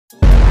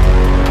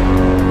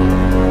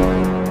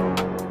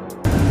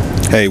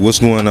Hey, what's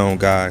going on,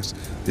 guys?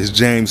 It's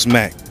James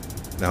Mack.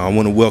 Now, I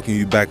want to welcome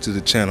you back to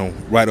the channel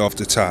right off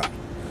the top.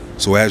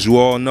 So as you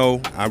all know,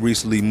 I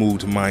recently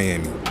moved to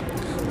Miami.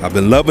 I've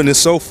been loving it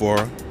so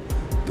far.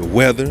 The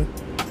weather,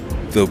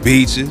 the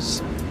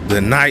beaches, the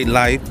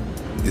nightlife,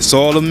 it's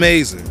all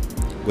amazing.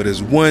 But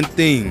there's one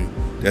thing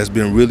that's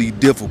been really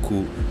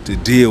difficult to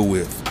deal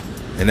with,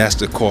 and that's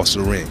the cost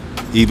of rent,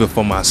 even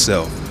for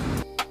myself.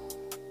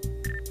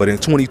 But in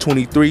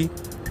 2023,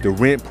 the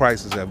rent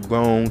prices have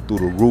gone through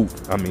the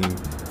roof. I mean,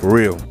 for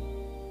real.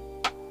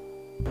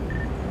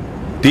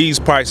 These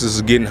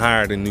prices are getting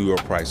higher than New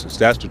York prices.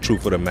 That's the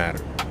truth of the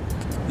matter.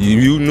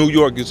 New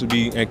York used to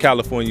be, and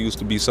California used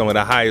to be some of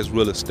the highest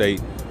real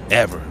estate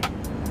ever.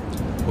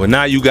 Well,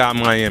 now you got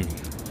Miami,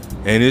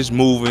 and it's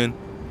moving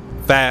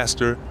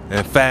faster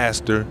and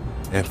faster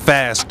and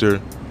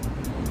faster.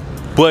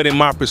 But in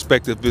my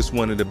perspective, it's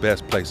one of the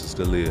best places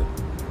to live.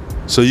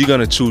 So you're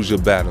gonna choose your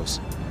battles.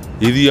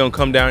 Either you're gonna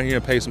come down here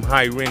and pay some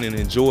high rent and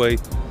enjoy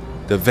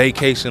the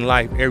vacation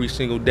life every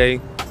single day,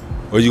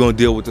 or you're gonna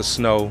deal with the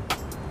snow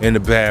and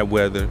the bad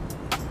weather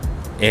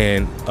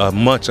and a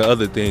bunch of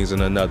other things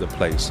in another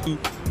place.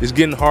 It's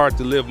getting hard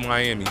to live in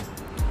Miami.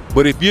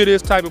 But if you're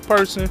this type of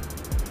person,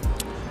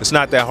 it's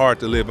not that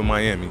hard to live in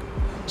Miami.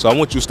 So I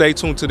want you to stay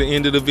tuned to the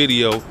end of the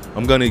video.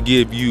 I'm gonna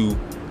give you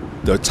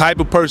the type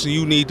of person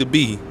you need to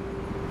be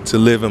to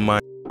live in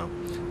Miami.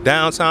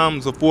 Downtown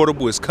is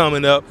affordable, it's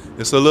coming up.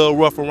 It's a little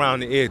rough around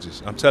the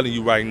edges. I'm telling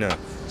you right now,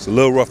 it's a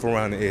little rough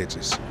around the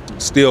edges.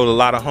 Still a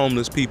lot of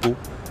homeless people,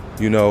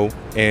 you know,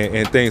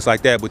 and things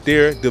like that, but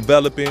they're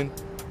developing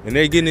and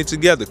they're getting it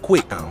together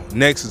quick.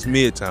 Next is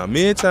Midtown.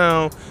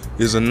 Midtown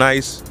is a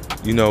nice,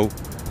 you know,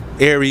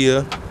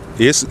 area.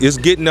 It's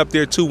getting up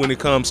there too when it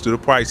comes to the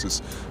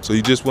prices. So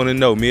you just want to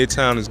know,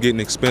 Midtown is getting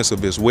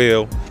expensive as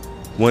well.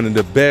 One of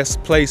the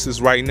best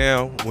places right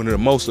now, one of the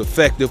most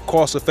effective,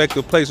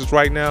 cost-effective places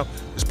right now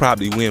is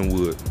probably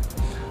Wynwood.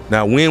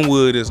 Now,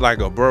 Wynwood is like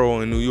a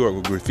borough in New York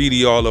with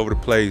graffiti all over the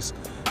place.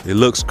 It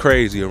looks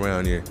crazy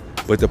around here.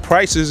 But the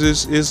prices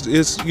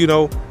is you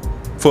know,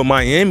 for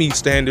Miami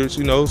standards,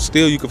 you know,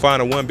 still you can find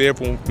a one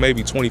bedroom,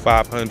 maybe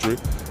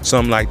 $2,500,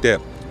 something like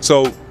that.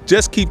 So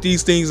just keep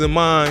these things in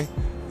mind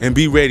and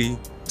be ready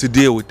to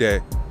deal with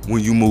that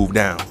when you move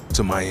down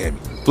to Miami.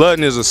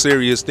 Flooding is a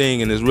serious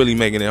thing and it's really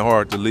making it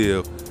hard to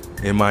live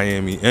in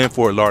Miami and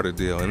Fort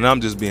Lauderdale. And I'm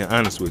just being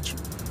honest with you,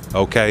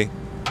 okay?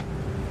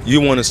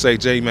 You want to say,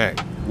 J Mac,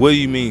 what do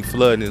you mean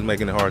flooding is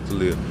making it hard to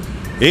live?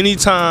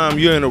 Anytime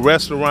you're in a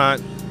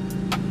restaurant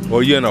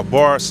or you're in a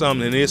bar or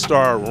something and it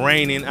starts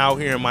raining out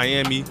here in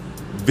Miami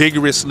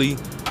vigorously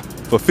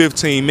for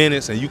 15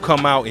 minutes and you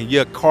come out and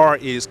your car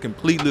is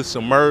completely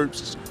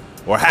submerged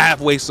or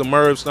halfway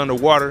submerged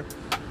underwater,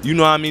 you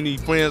know how many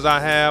friends I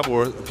have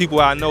or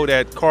people I know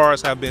that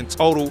cars have been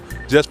totaled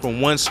just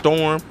from one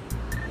storm?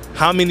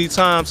 How many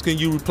times can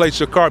you replace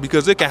your car?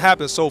 Because it can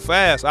happen so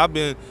fast. I've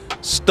been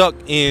stuck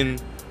in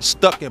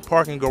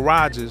parking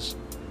garages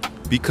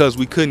because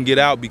we couldn't get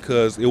out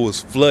because it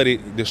was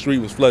flooded. The street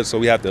was flooded, so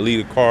we have to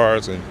leave the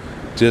cars and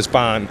just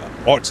find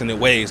alternate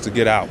ways to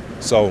get out.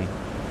 So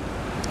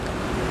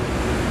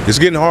it's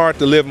getting hard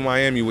to live in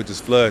Miami with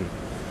this flooding.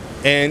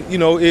 And, you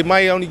know, it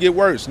might only get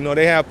worse. You know,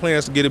 they have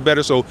plans to get it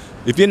better. So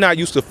if you're not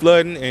used to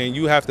flooding and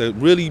you have to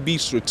really be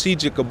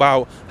strategic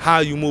about how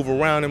you move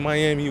around in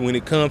Miami when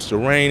it comes to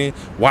raining,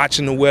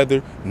 watching the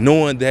weather,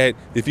 knowing that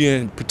if you're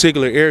in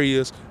particular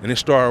areas and it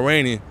starts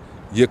raining,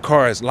 your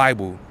car is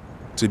liable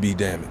to be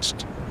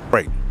damaged.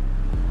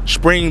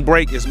 Spring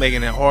break is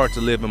making it hard to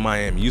live in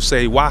Miami. You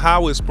say, why?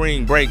 How is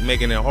spring break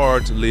making it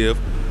hard to live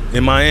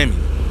in Miami?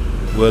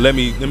 Well, let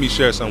me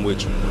share something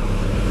with you.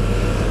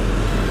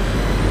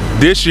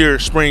 This year,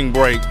 spring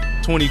break,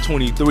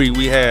 2023,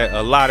 we had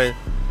a lot of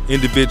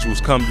individuals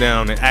come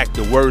down and act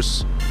the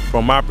worst,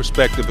 from my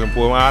perspective and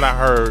from what I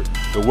heard,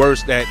 the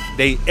worst that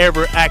they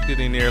ever acted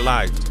in their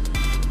life.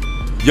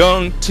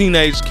 Young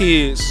teenage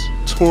kids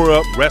tore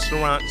up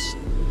restaurants,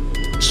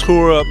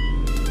 tore up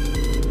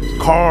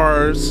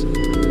cars,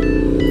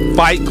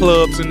 fight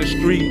clubs in the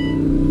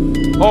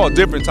street, all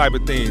different type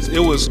of things.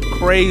 It was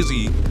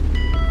crazy.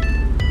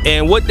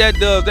 And what that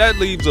does, that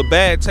leaves a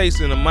bad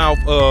taste in the mouth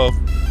of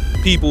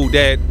people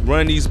that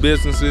run these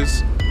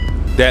businesses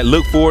that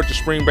look forward to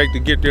spring break to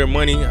get their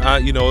money.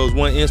 You know, it was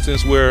one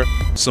instance where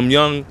some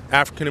young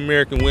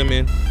African-American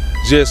women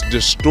just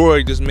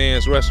destroyed this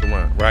man's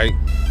restaurant, right?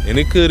 And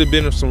it could have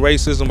been some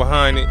racism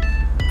behind it.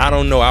 I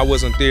don't know, I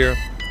wasn't there.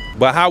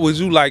 But how would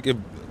you like if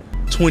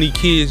 20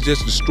 kids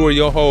just destroy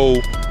your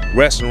whole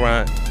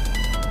restaurant,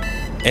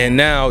 and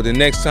now the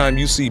next time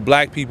you see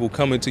black people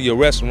coming to your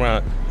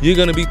restaurant, you're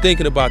gonna be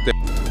thinking about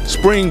that.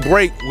 Spring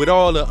break with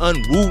all the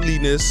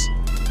unruliness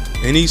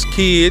and these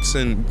kids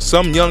and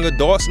some young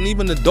adults and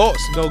even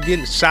adults, you know,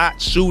 getting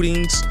shot,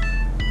 shootings.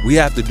 We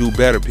have to do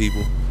better,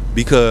 people,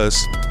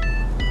 because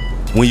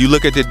when you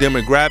look at the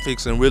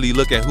demographics and really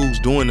look at who's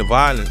doing the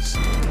violence,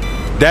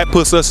 that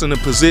puts us in a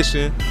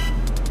position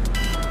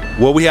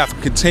where we have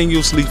to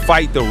continuously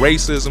fight the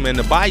racism and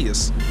the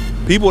bias.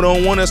 People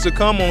don't want us to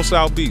come on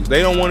South Beach.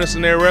 They don't want us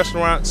in their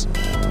restaurants.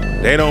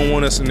 They don't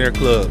want us in their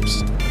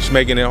clubs. It's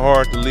making it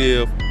hard to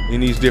live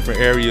in these different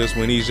areas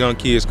when these young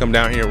kids come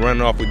down here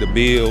running off with the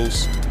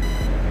bills,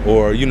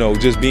 or, you know,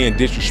 just being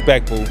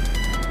disrespectful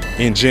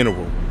in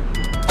general.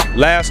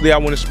 Lastly, I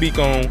want to speak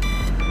on,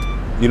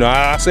 you know,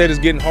 I said it's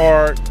getting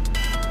hard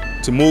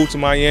to move to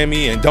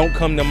Miami, and don't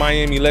come to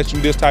Miami unless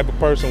you're this type of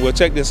person. Well,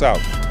 check this out.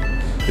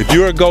 If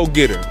you're a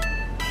go-getter,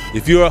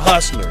 if you're a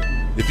hustler,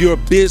 if you're a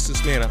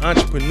businessman, an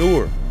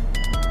entrepreneur,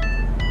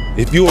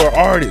 if you're an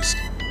artist,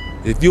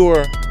 if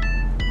you're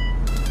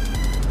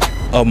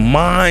a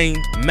mind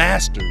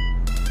master,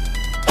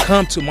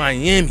 come to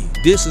Miami.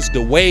 This is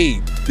the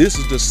wave. This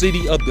is the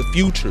city of the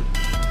future.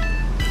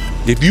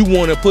 If you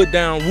want to put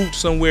down roots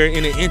somewhere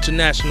in an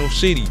international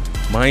city,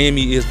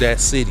 Miami is that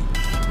city.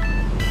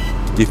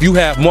 If you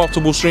have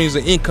multiple streams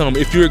of income,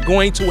 if you're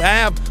going to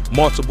have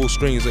multiple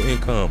streams of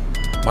income,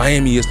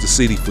 Miami is the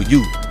city for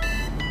you.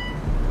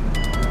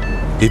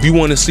 If you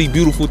want to see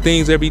beautiful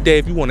things every day,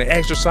 if you want to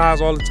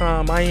exercise all the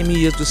time,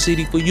 Miami is the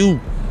city for you.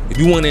 If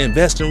you want to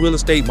invest in real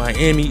estate,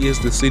 Miami is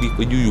the city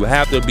for you. You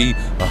have to be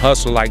a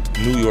hustler like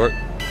New York.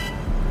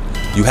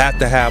 You have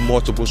to have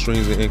multiple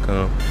streams of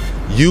income.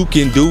 You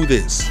can do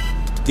this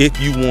if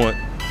you want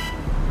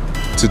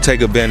to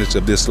take advantage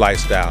of this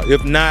lifestyle.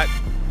 If not,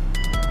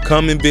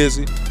 come and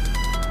visit,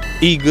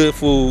 eat good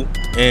food,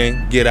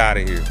 and get out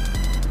of here.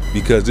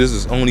 Because this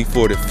is only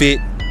for the fit.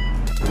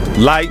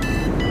 Like,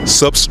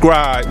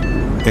 subscribe,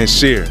 and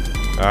share.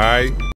 All right?